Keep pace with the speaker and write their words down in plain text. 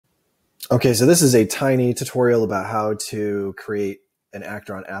Okay, so this is a tiny tutorial about how to create an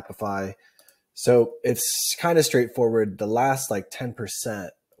actor on Apify. So it's kind of straightforward. The last like 10%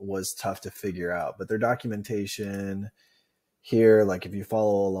 was tough to figure out, but their documentation here, like if you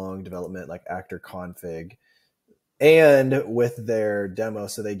follow along development, like actor config, and with their demo,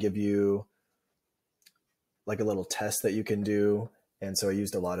 so they give you like a little test that you can do. And so I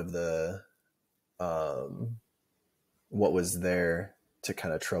used a lot of the what was there to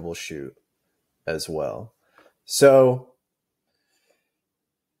kind of troubleshoot as well. So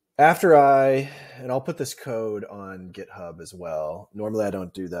after and I'll put this code on GitHub as well. Normally I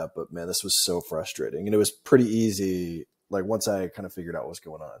don't do that, but man, this was so frustrating. And it was pretty easy, like once I kind of figured out what's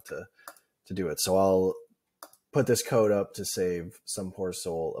going on to do it. So I'll put this code up to save some poor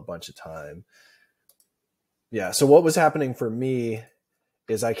soul a bunch of time. Yeah, so what was happening for me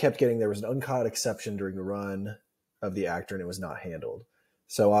is I kept getting, there was an uncaught exception during the run of the actor and it was not handled.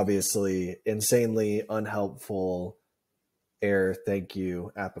 So obviously insanely unhelpful error. Thank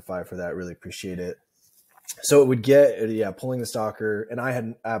you, Apify, for that. Really appreciate it. So it would get, yeah, pulling this Docker, and I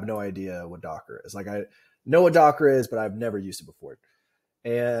have no idea what Docker is. Like I know what Docker is, but I've never used it before.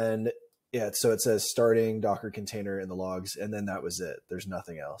 And yeah, so it says starting Docker container in the logs, and then that was it. There's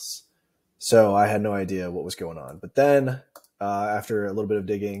nothing else. So I had no idea what was going on. But then after a little bit of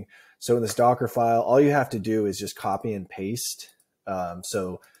digging, so in this Docker file, all you have to do is just copy and paste.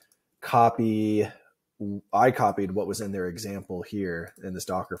 So I copied what was in their example here in this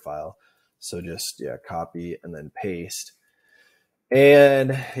Docker file. So just, yeah, copy and then paste.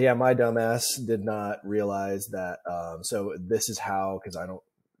 And yeah, my dumbass did not realize that. So this is how, because I don't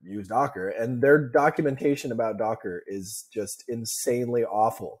use Docker, and their documentation about Docker is just insanely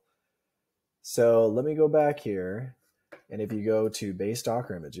awful. So let me go back here. And if you go to base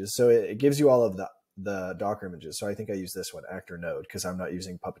Docker images, so it gives you all of the Docker images. So I think I use this one, actor node, because I'm not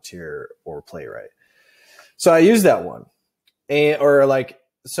using Puppeteer or Playwright. So I use that one.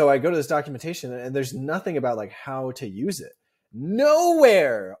 So I go to this documentation and there's nothing about like how to use it.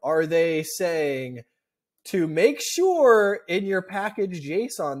 Nowhere are they saying to make sure in your package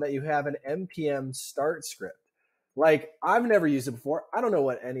JSON that you have an npm start script. Like I've never used it before. I don't know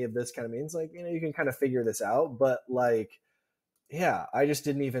what any of this kind of means. Like, you can kind of figure this out, but like, yeah, I just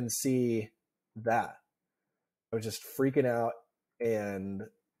didn't even see that. I was just freaking out. And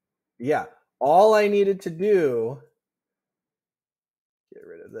yeah, all I needed to do, get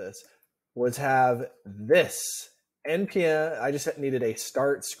rid of this, was have this npm. I just needed a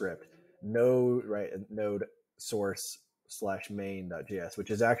start script, node source / main.js, which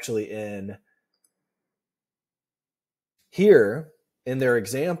is actually in here in their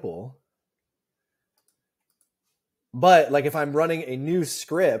example. But like if I'm running a new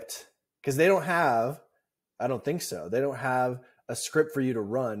script, because they don't have, I don't think so, they don't have a script for you to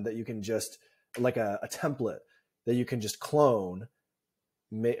run that you can just, like a template that you can just clone.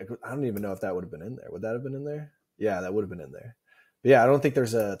 I don't even know if that would have been in there. Would that have been in there? Yeah, that would have been in there. But yeah, I don't think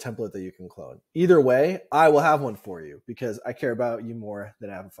there's a template that you can clone. Either way, I will have one for you because I care about you more than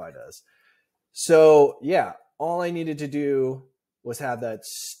Apify does. So yeah, all I needed to do was have that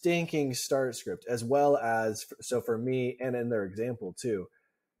stinking start script, as well as, so for me and in their example too,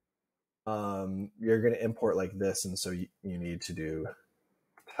 you're going to import like this. And so you need to do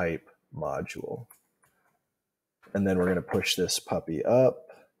type module. And then we're going to push this puppy up.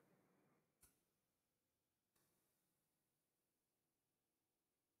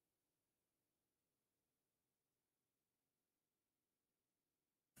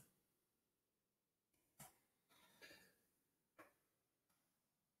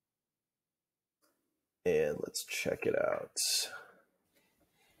 And let's check it out.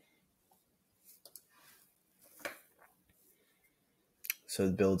 So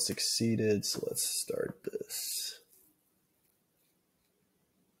the build succeeded. So let's start this.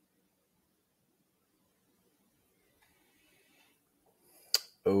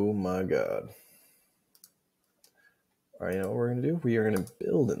 Oh my God. All right, you know what we're going to do? We are going to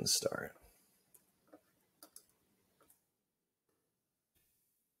build and start.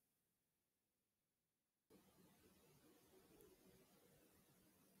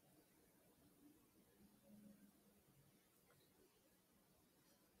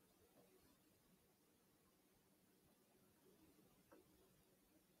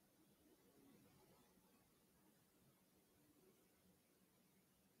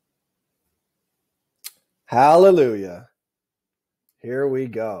 Hallelujah. Here we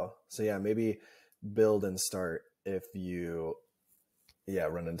go. So yeah, maybe build and start if you,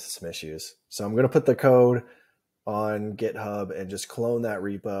 run into some issues. So I'm going to put the code on GitHub and just clone that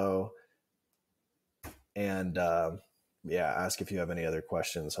repo. And yeah, ask if you have any other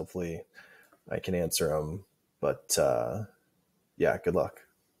questions. Hopefully I can answer them. But yeah, good luck.